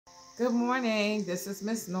Good morning. This is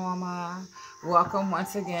Miss Norma. Welcome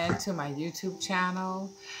once again to my YouTube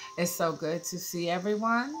channel. It's so good to see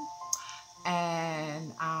everyone.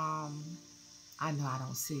 And I know I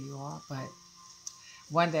don't see you all, but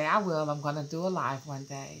one day I will. I'm going to do a live one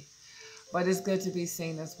day. But it's good to be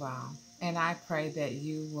seen as well. And I pray that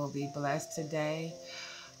you will be blessed today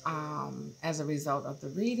as a result of the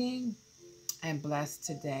reading and blessed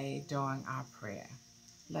today during our prayer.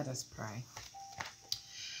 Let us pray.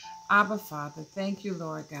 Abba, Father, thank you,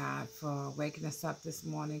 Lord God, for waking us up this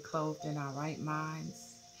morning clothed in our right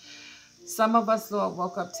minds. Some of us, Lord,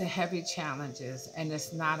 woke up to heavy challenges, and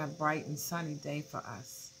it's not a bright and sunny day for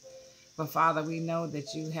us. But, Father, we know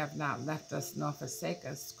that you have not left us nor forsake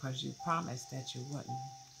us because you promised that you wouldn't.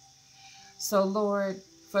 So, Lord,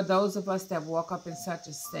 for those of us that woke up in such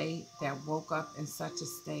a state,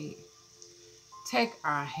 take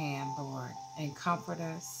our hand, Lord, and comfort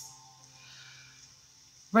us.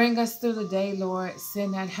 Bring us through the day, Lord.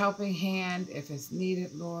 Send that helping hand if it's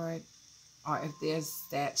needed, Lord, or if there's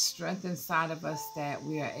that strength inside of us that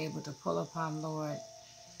we are able to pull upon, Lord.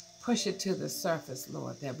 Push it to the surface,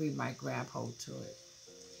 Lord, that we might grab hold to it.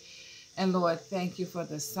 And, Lord, thank you for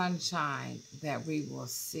the sunshine that we will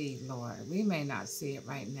see, Lord. We may not see it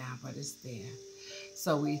right now, but it's there.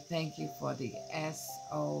 So we thank you for the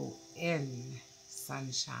S-O-N,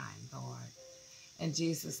 sunshine, Lord. In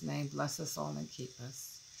Jesus' name, bless us all and keep us.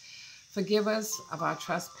 Forgive us of our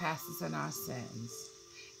trespasses and our sins.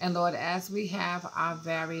 And Lord, as we have our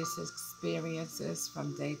various experiences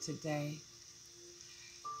from day to day,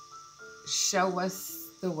 show us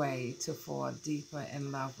the way to fall deeper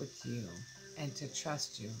in love with you and to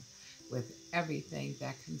trust you with everything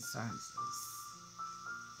that concerns us.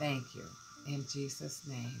 Thank you. In Jesus'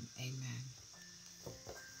 name, amen.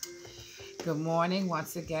 Good morning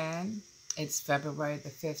once again. It's February the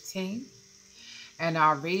 15th. And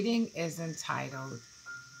our reading is entitled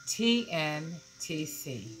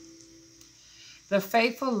TNTC. The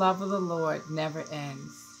faithful love of the Lord never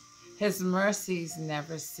ends. His mercies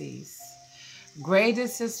never cease. Great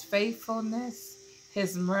is his faithfulness.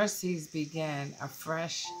 His mercies begin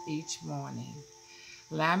afresh each morning.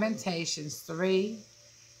 Lamentations 3,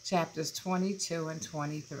 chapters 22 and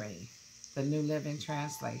 23, the New Living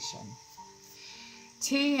Translation.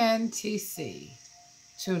 TNTC,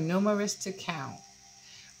 too numerous to count,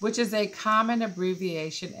 which is a common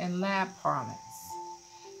abbreviation in lab parlance.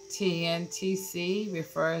 TNTC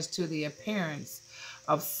refers to the appearance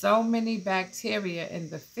of so many bacteria in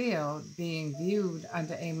the field being viewed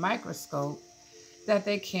under a microscope that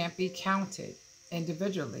they can't be counted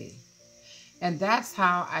individually. And that's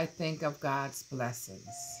how I think of God's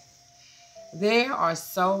blessings. There are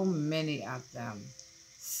so many of them.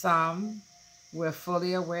 Some we're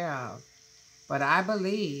fully aware of, but I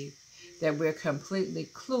believe that we're completely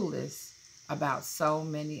clueless about so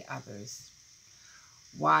many others.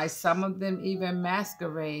 Why some of them even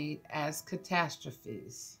masquerade as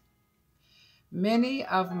catastrophes. Many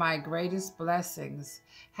of my greatest blessings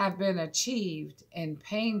have been achieved in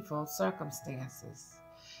painful circumstances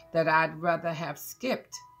that I'd rather have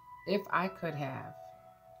skipped if I could have.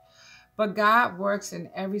 But God works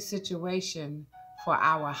in every situation for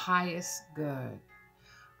our highest good,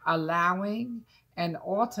 allowing and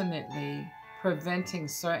alternately preventing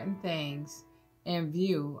certain things in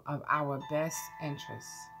view of our best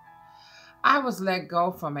interests. I was let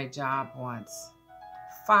go from a job once,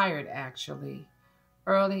 fired actually,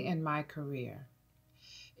 early in my career.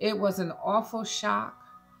 It was an awful shock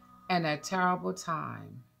and a terrible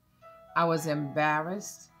time. I was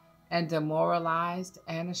embarrassed and demoralized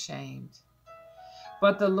and ashamed.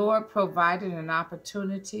 But the Lord provided an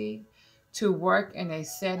opportunity to work in a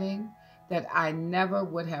setting that I never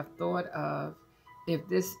would have thought of if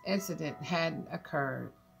this incident hadn't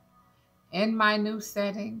occurred. In my new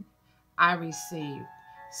setting, I received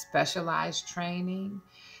specialized training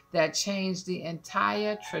that changed the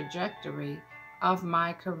entire trajectory of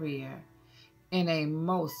my career in a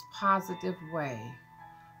most positive way.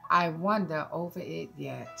 I wonder over it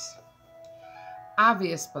yet.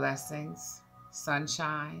 Obvious blessings,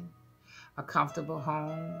 sunshine, a comfortable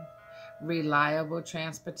home, reliable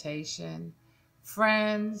transportation,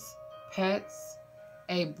 friends, pets,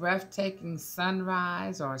 a breathtaking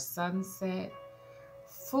sunrise or sunset,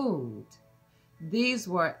 food. These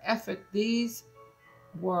we are effortlessly,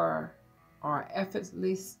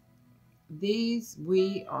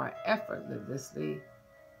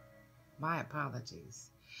 my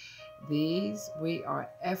apologies. These we are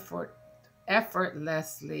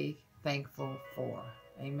effortlessly thankful for.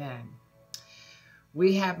 Amen.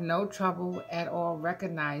 We have no trouble at all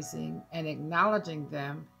recognizing and acknowledging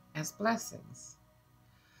them as blessings.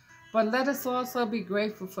 But let us also be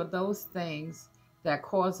grateful for those things that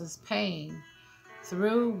cause us pain,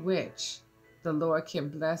 through which the Lord can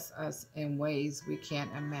bless us in ways we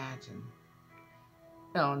can't imagine.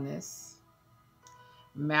 Illness,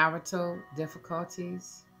 marital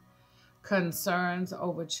difficulties, concerns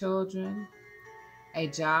over children, a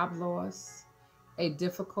job loss, a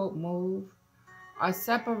difficult move, or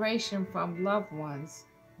separation from loved ones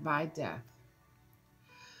by death.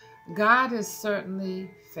 God is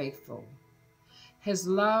certainly faithful. His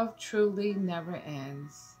love truly never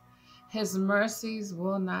ends. His mercies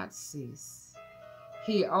will not cease.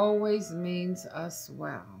 He always means us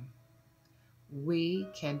well. We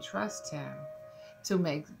can trust him to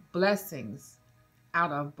make blessings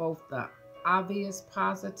out of both the obvious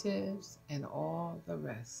positives and all the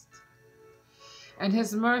rest. And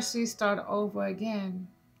his mercies start over again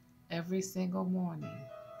every single morning.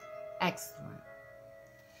 Excellent.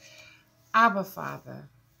 Abba, Father,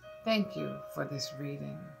 thank you for this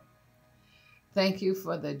reading. Thank you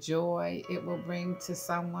for the joy it will bring to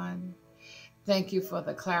someone. Thank you for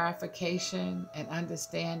the clarification and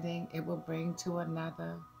understanding it will bring to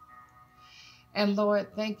another. And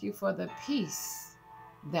Lord, thank you for the peace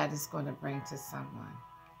that it's going to bring to someone.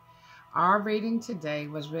 Our reading today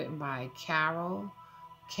was written by Carol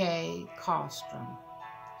K. Carlstrom.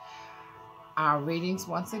 Our readings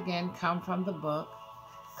once again come from the book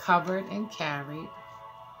Covered and Carried,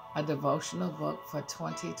 a devotional book for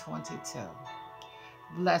 2022.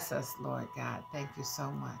 Bless us, Lord God. Thank you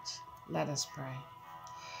so much. Let us pray.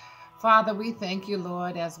 Father, we thank you,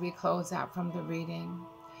 Lord, as we close out from the reading.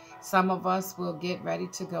 Some of us will get ready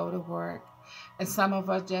to go to work, and some of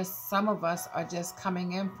us are just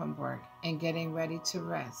coming in from work and getting ready to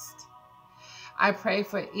rest. I pray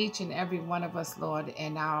for each and every one of us, Lord,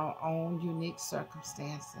 in our own unique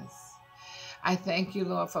circumstances. I thank you,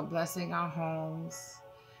 Lord, for blessing our homes,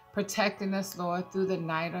 protecting us, Lord, through the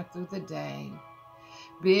night or through the day,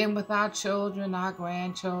 being with our children, our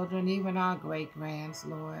grandchildren, even our great-grands,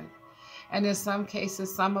 Lord. And in some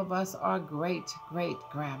cases, some of us are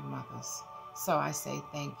great-great-grandmothers. So I say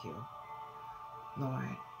thank you,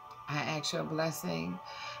 Lord. I ask your blessing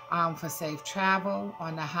for safe travel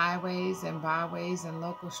on the highways and byways and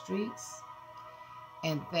local streets.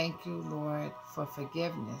 And thank you, Lord, for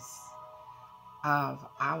forgiveness of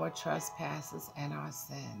our trespasses and our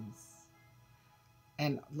sins.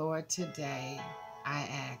 And Lord, today I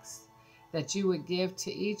ask that you would give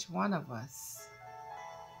to each one of us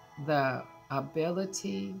the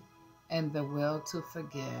ability and the will to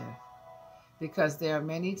forgive, because there are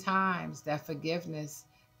many times that forgiveness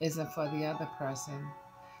isn't for the other person.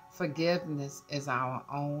 Forgiveness is our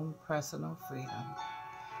own personal freedom.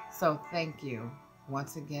 So thank you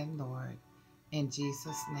once again, Lord. In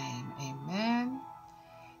Jesus' name, amen,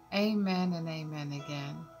 amen, and amen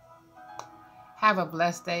again. Have a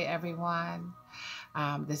blessed day, everyone.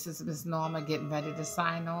 This is Miss Norma getting ready to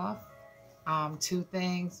sign off. Two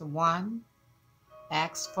things. One,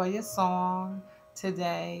 ask for your song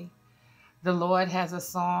today. The Lord has a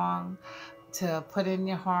song to put in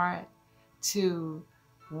your heart to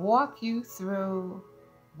walk you through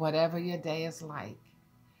whatever your day is like.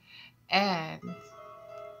 And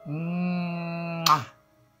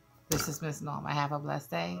this is Miss Norma. Have a blessed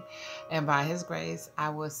day. And by his grace, I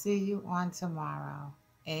will see you on tomorrow.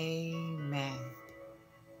 Amen.